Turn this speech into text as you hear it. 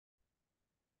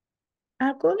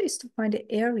Our goal is to find the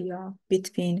area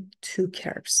between two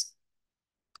curves.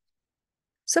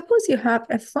 Suppose you have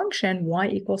a function y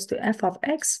equals to f of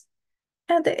x,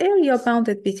 and the area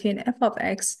bounded between f of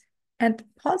x and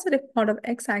positive part of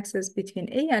x-axis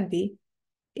between a and b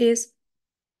is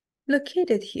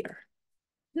located here.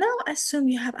 Now assume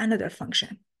you have another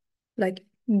function, like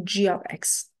g of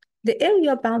x. The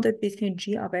area bounded between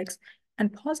g of x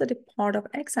and positive part of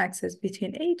x-axis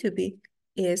between a to b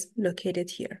is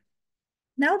located here.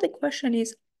 Now the question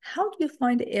is, how do you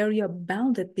find the area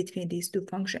bounded between these two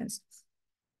functions?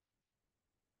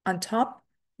 On top,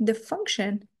 the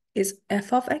function is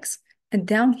f of x, and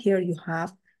down here you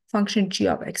have function g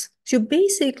of x. So you're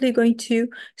basically going to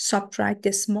subtract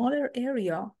the smaller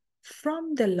area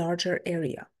from the larger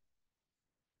area.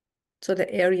 So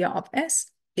the area of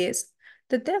S is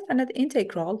the definite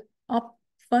integral of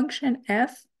function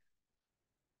f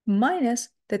minus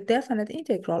the definite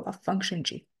integral of function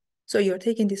g. So you're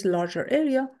taking this larger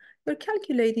area, you're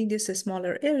calculating this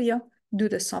smaller area, do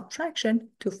the subtraction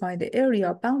to find the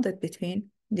area bounded between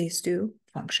these two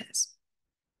functions.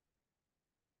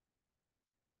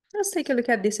 Let's take a look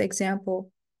at this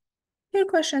example. Your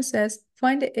question says,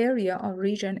 find the area of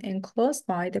region enclosed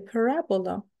by the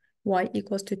parabola y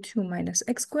equals to 2 minus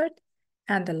x squared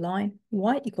and the line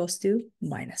y equals to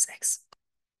minus x.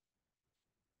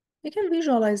 You can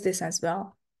visualize this as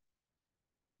well.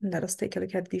 Let us take a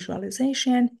look at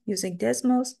visualization using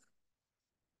Desmos.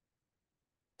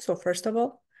 So first of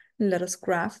all, let us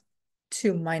graph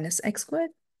 2 minus x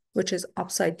squared, which is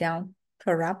upside down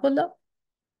parabola.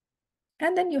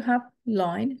 And then you have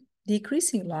line,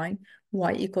 decreasing line,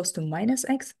 y equals to minus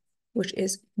x, which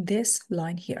is this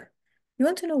line here. You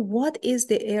want to know what is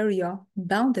the area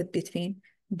bounded between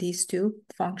these two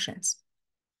functions.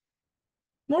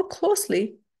 More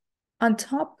closely, on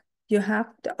top, you have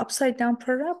the upside down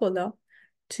parabola,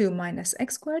 2 minus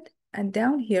x squared, and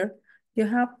down here, you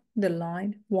have the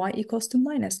line y equals to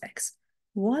minus x.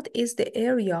 What is the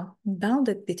area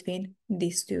bounded between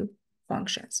these two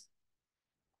functions?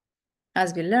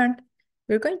 As we learned,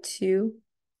 we're going to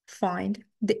find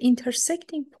the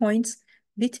intersecting points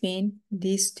between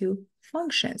these two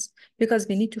functions because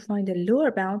we need to find the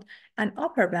lower bound and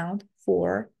upper bound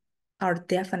for our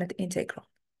definite integral.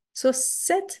 So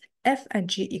set f and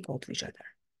g equal to each other.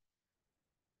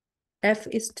 F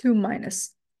is 2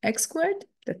 minus x squared,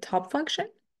 the top function.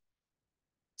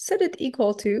 Set it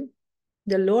equal to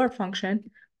the lower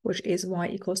function, which is y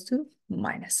equals to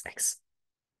minus x.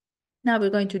 Now we're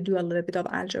going to do a little bit of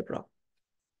algebra.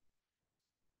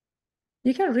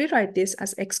 You can rewrite this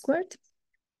as x squared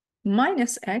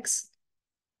minus x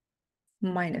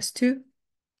minus 2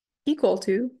 equal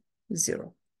to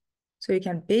 0. So you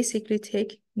can basically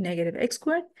take negative x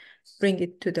squared, bring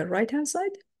it to the right-hand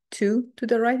side, 2 to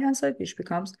the right-hand side, which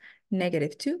becomes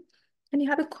negative 2, and you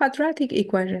have a quadratic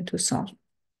equation to solve.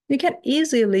 You can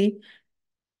easily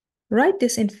write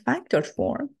this in factor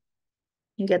form.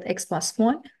 You get x plus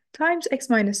 1 times x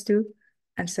minus 2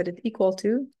 and set it equal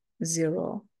to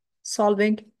 0.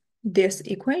 Solving this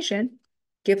equation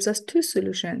gives us two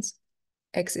solutions.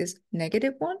 X is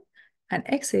negative 1 and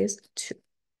x is 2.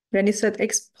 When you set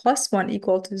x plus 1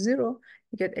 equal to 0,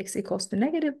 you get x equals to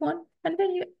negative 1. And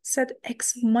when you set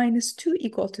x minus 2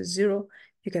 equal to 0,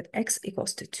 you get x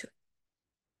equals to 2.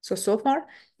 So far,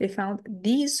 we found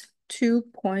these 2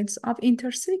 points of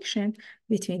intersection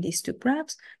between these two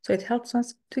graphs. So it helps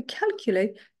us to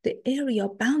calculate the area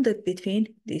bounded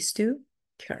between these two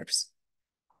curves.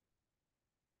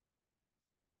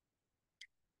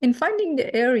 In finding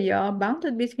the area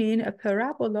bounded between a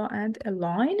parabola and a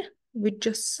line, we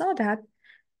just saw that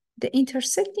the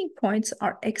intersecting points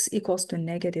are x equals to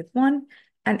negative 1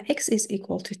 and x is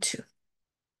equal to 2.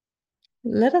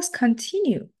 Let us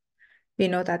continue. We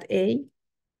know that a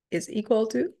is equal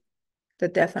to the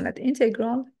definite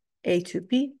integral a to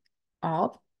b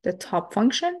of the top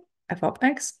function f of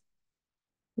x,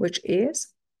 which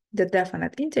is the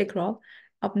definite integral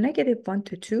of negative 1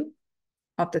 to 2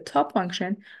 of the top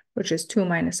function, which is 2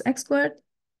 minus x squared.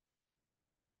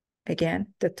 Again,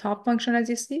 the top function, as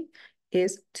you see,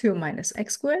 is 2 minus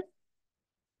x squared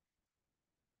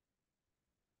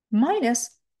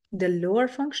minus the lower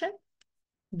function,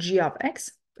 g of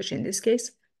x, which in this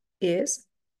case is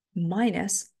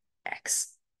minus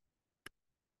x.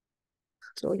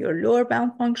 So your lower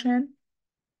bound function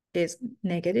is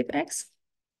negative x,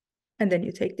 and then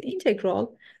you take the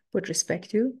integral with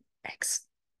respect to x.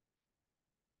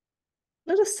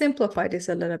 Let us simplify this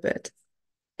a little bit.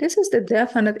 This is the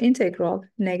definite integral,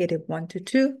 negative 1 to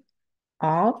 2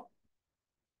 of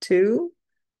 2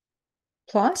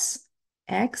 plus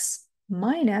x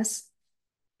minus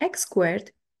x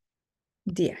squared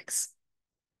dx.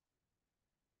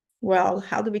 Well,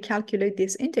 how do we calculate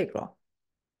this integral?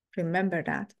 Remember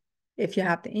that if you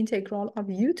have the integral of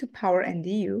u to power n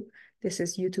du, this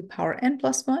is u to power n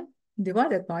plus 1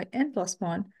 divided by n plus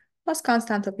 1 plus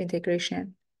constant of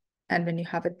integration. And when you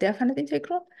have a definite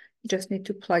integral, you just need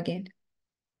to plug in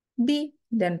b,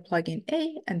 then plug in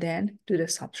a, and then do the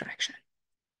subtraction.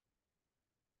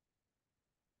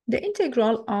 The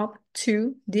integral of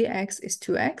 2 dx is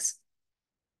 2x.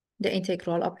 The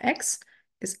integral of x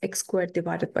is x squared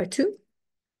divided by 2.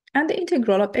 And the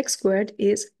integral of x squared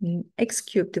is x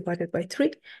cubed divided by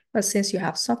 3. But since you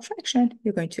have subtraction,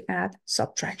 you're going to add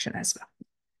subtraction as well.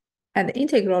 And the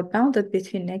integral bounded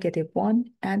between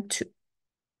 -1 and 2.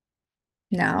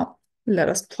 Now, let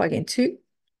us plug in 2.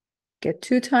 Get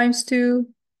 2 times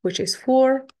 2, which is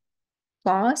 4,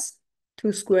 plus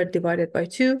 2 squared divided by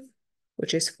 2,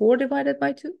 which is 4 divided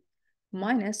by 2,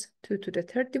 minus 2 to the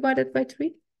third divided by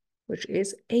 3, which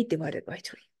is 8 divided by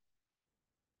 3.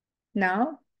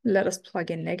 Now, let us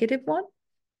plug in -1,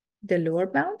 the lower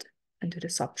bound, and do the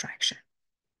subtraction.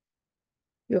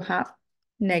 You have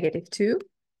 -2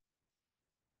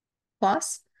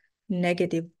 plus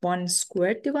 -1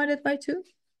 squared divided by 2,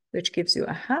 which gives you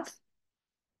a half,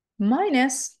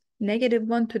 minus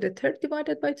 -1 to the third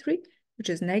divided by 3, which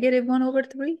is -1 over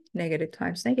 3. Negative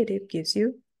times negative gives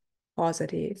you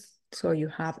positive. So you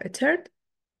have a third.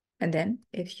 And then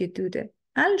if you do the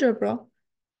algebra,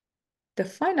 the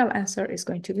final answer is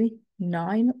going to be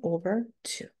 9 over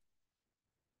 2.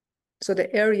 So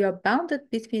the area bounded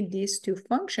between these two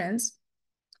functions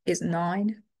is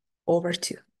 9 over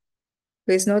 2.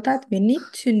 Please note that we need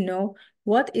to know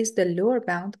what is the lower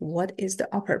bound, what is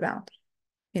the upper bound.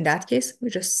 In that case, we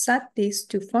just set these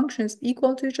two functions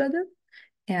equal to each other,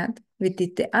 and we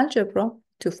did the algebra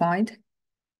to find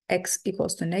x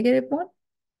equals to -1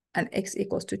 and x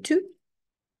equals to 2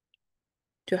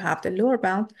 to have the lower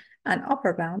bound and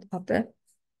upper bound of the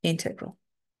integral.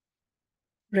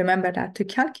 Remember that to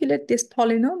calculate this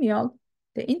polynomial,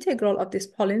 the integral of this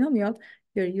polynomial,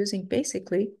 you're using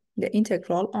basically the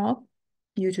integral of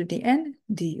u to the n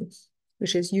du,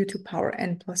 which is u to power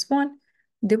n plus 1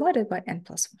 divided by n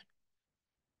plus 1.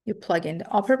 You plug in the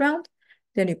upper bound,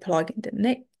 then you plug in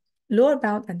the lower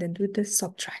bound, and then do the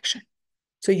subtraction.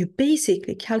 So you're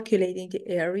basically calculating the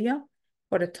area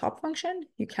for the top function,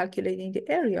 you're calculating the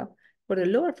area for the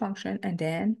lower function, and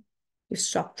then you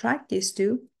subtract these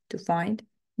two to find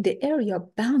the area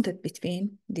bounded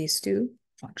between these two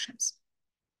functions.